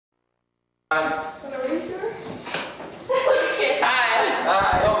Hi.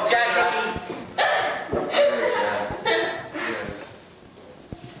 Oh, Jackie.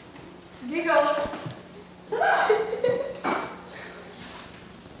 Giggle. Shut up.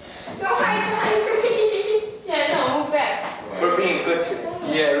 Go hide behind me. Yeah, no, move back. We're being good to you.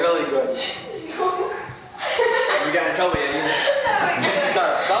 Yeah, really good. We got in trouble yet, either. This is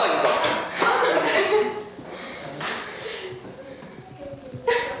our spelling book.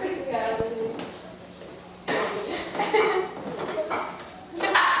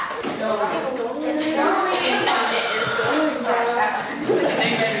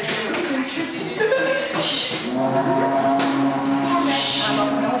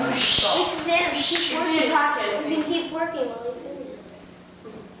 We can keep working while he's doing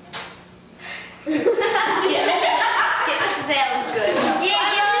it. Yeah. Mrs. Adams good. Yeah,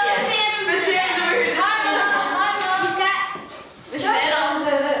 Mrs. Adams. Mrs. Adams.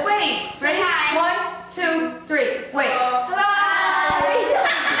 Wait, ready? 1, 2, 3. Wait.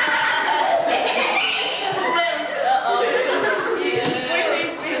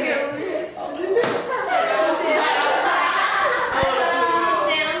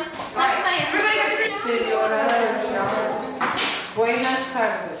 Buenas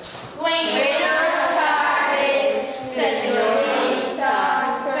tardes. Buenas tardes, señorita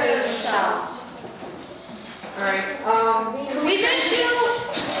Kershaw. All right. We miss you.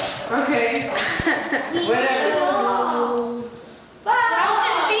 Okay. Whatever. How's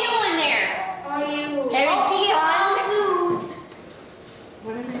it feeling there? Are you? Everything fun?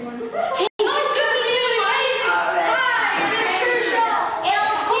 Whatever you want to say.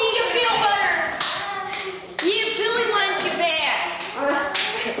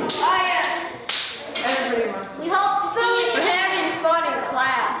 Everybody wants We hope to see you having fun in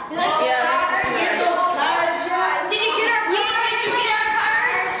class. Did you get our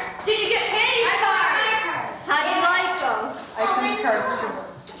cards? Did you get Penny's cards? How do you like them? I sent cards to her.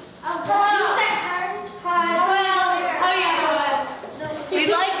 You sent cards? We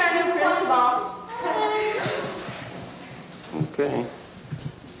like our new principal. Okay.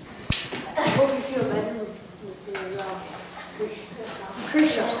 I hope you feel better, Mr.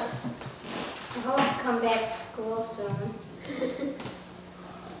 Kershaw. I hope you come back to school soon.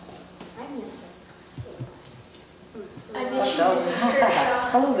 I miss it. I miss you, Mrs. Kershaw.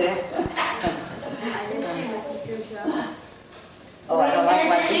 Hello there. I miss you, Mrs. Kershaw. Oh, I don't like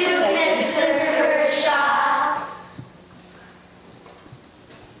my Miss you, Mrs. Kershaw.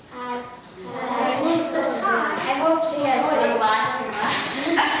 I hope she has fun watching us.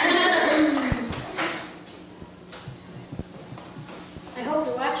 I hope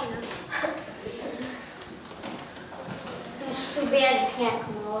you're watching us. It's too bad you can't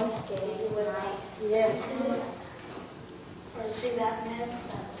come roller skating tonight. Yeah. See that mess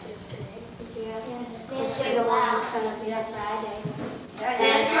that kids today? Yeah. We'll see the one that's going to be on Friday.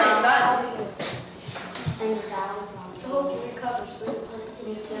 That's my son. And the volleyball. I hope you recover soon.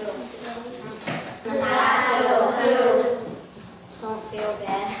 Me too. And I too. Don't feel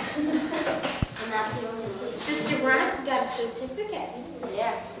bad. I'm not feeling good. Sister Brent got a certificate.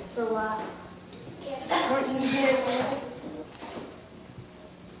 Yeah. For what? Weren't you here?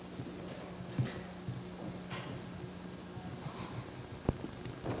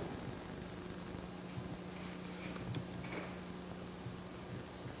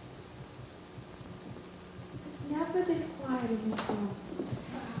 Never be quiet in this room.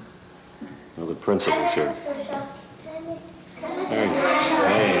 Well, the principal's here. Hey,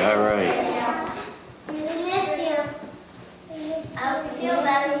 all right. We miss you. I hope you feel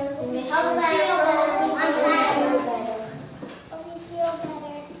better. We miss you. I hope you feel better.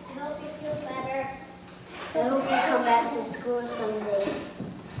 I hope you feel better. I hope you come back to school someday.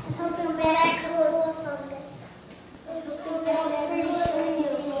 I hope you come back to school someday. I hope you come back pretty soon.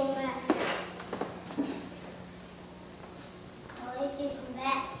 You'll come back. I hope you come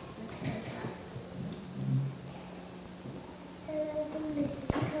back.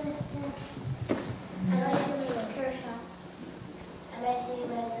 I like you, Mrs. Kershaw. I miss you,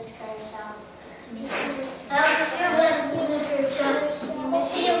 Mrs. Kershaw. I hope you feel better, Mrs. Kershaw. I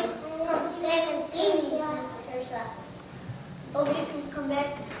miss you. Come back and see me, Mrs. Kershaw. Hope you can come back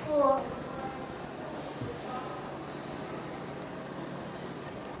to school.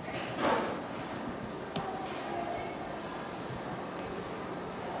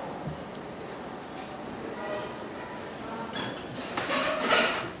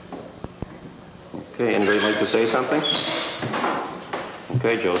 Okay, anybody like to say something?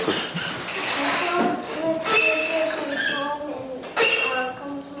 Okay, Joseph.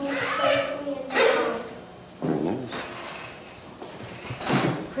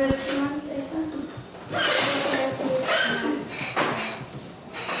 Christmas Christmas.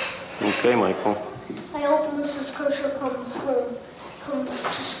 Okay, Michael. I hope Mrs. Kershaw comes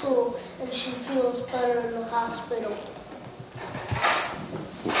to school and she feels better in the hospital.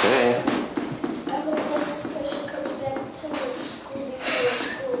 Okay. I hope Mrs. Kershaw comes back to the school before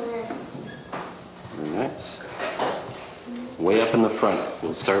school ends. Very nice. Way up in the front.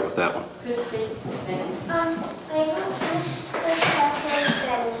 We'll start with that one. Christy. I hope Mrs. Kershaw feels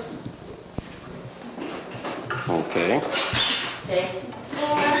better. Okay. Okay.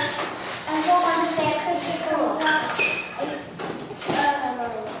 And I hope I'm Mrs. Kershaw comes back.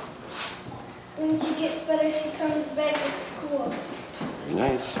 When she gets better, she comes back to school. Very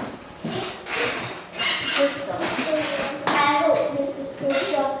nice. I hope Mrs.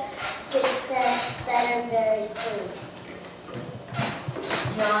 Kershaw gets better very soon.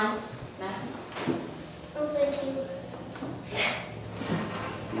 John. Oh, thank you.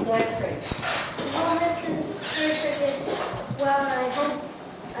 Godfrey. Oh, Mrs. Kershaw gets well, and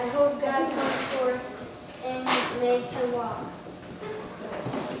I hope God comes to her and makes her walk.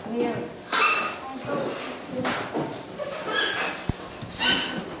 Mary. I hope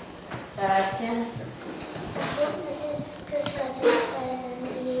Jennifer. I hope Mrs. Kershaw gets better and be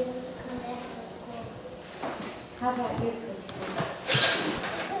able to come back to school. How about you, Christy?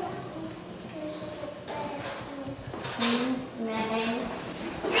 May.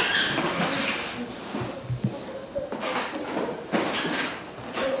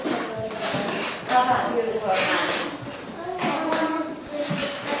 How about you, Laura?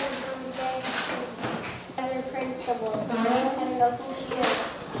 Principal. I don't know who she is.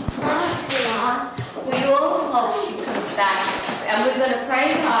 We all hope she comes back. And we're going to pray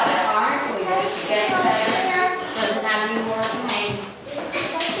hard, aren't we? To get better, doesn't have any more pain.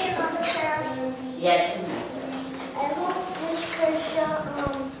 Yes. I hope Miss Kershaw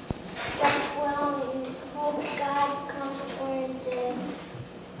gets well and hope God comes to her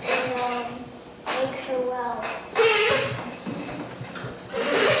and makes her well.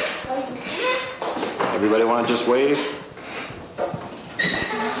 Everybody want to just wave?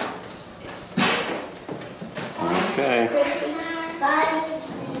 Okay. Bye.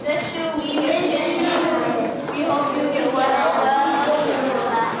 Miss you. We miss you. We hope you get well. We hope you get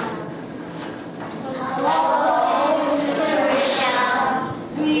well.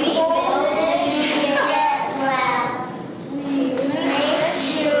 We miss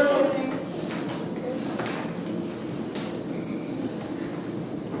you.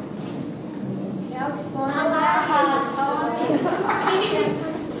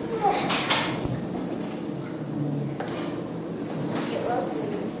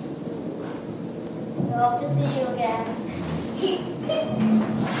 Hope to see you again.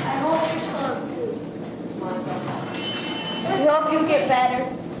 I hope you're strong too. We hope you get better.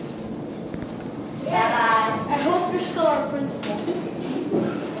 Bye. I hope you're still our principal.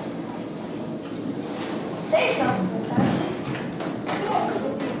 Say something, son.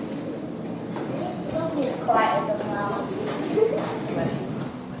 Don't be as quiet as a mom.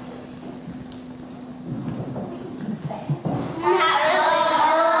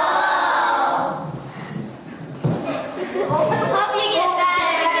 Hope you get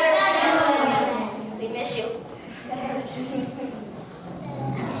better. We miss you.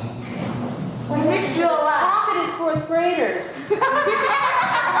 We miss you a lot. Talkative fourth graders.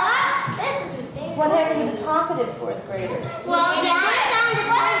 What happened to the talkative fourth graders? Well, yeah, I sounded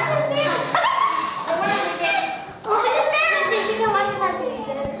like oh, it's embarrassing. She don't watch that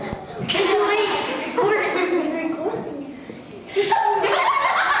video.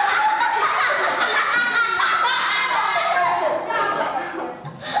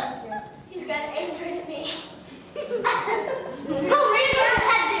 He's got angry at me. Go raise your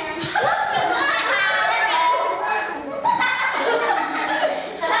head, Darren.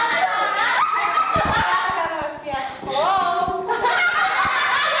 Hello?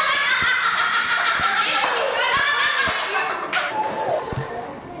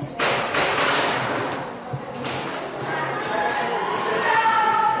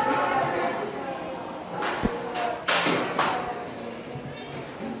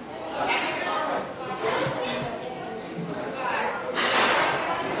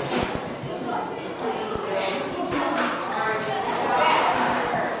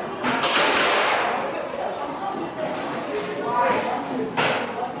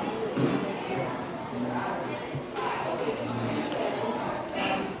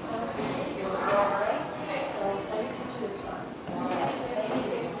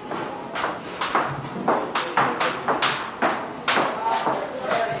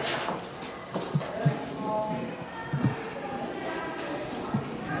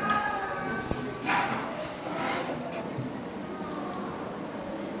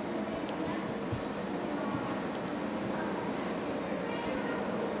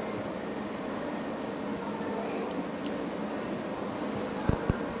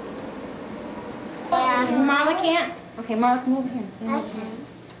 Marla can't? Okay, Marla, come over here and stand I over here. can.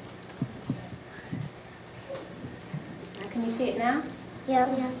 Now, can you see it now? Yeah.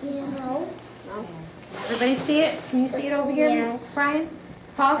 No. No. Everybody see it? Can you see it over here, Yes. Brian?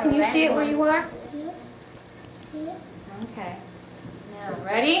 Paul, can you see it where you are? Yeah. Okay. Now,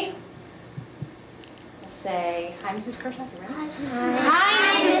 ready? Let's say, hi, Mrs. Kershaw. You ready?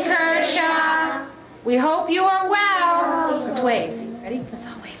 Hi, Mrs. Kershaw. We hope you are well. Let's wave. Ready? Let's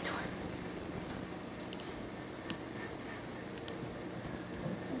all wave to her.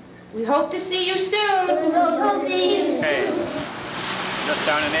 We hope to see you soon. Hey, just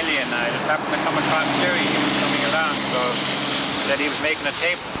down in Ilion, I just happened to come across Jerry. He was coming around, so said he was making a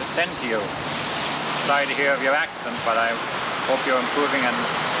tape to send to you. Sorry to hear of your accident, but I hope you're improving and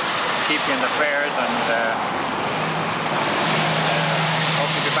keep you in the prayers, and hope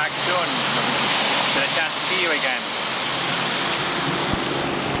you'll be back soon. Get a chance to see you again.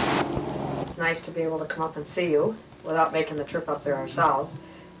 It's nice to be able to come up and see you without making the trip up there ourselves,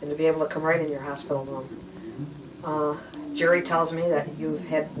 and to be able to come right in your hospital room. Jerry tells me that you've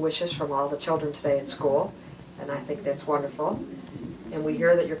had wishes from all the children today at school, and I think that's wonderful. And we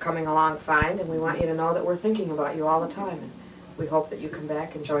hear that you're coming along fine, and we want you to know that we're thinking about you all the time. And we hope that you come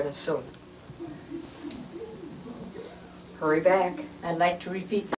back and join us soon. Hurry back. I'd like to repeat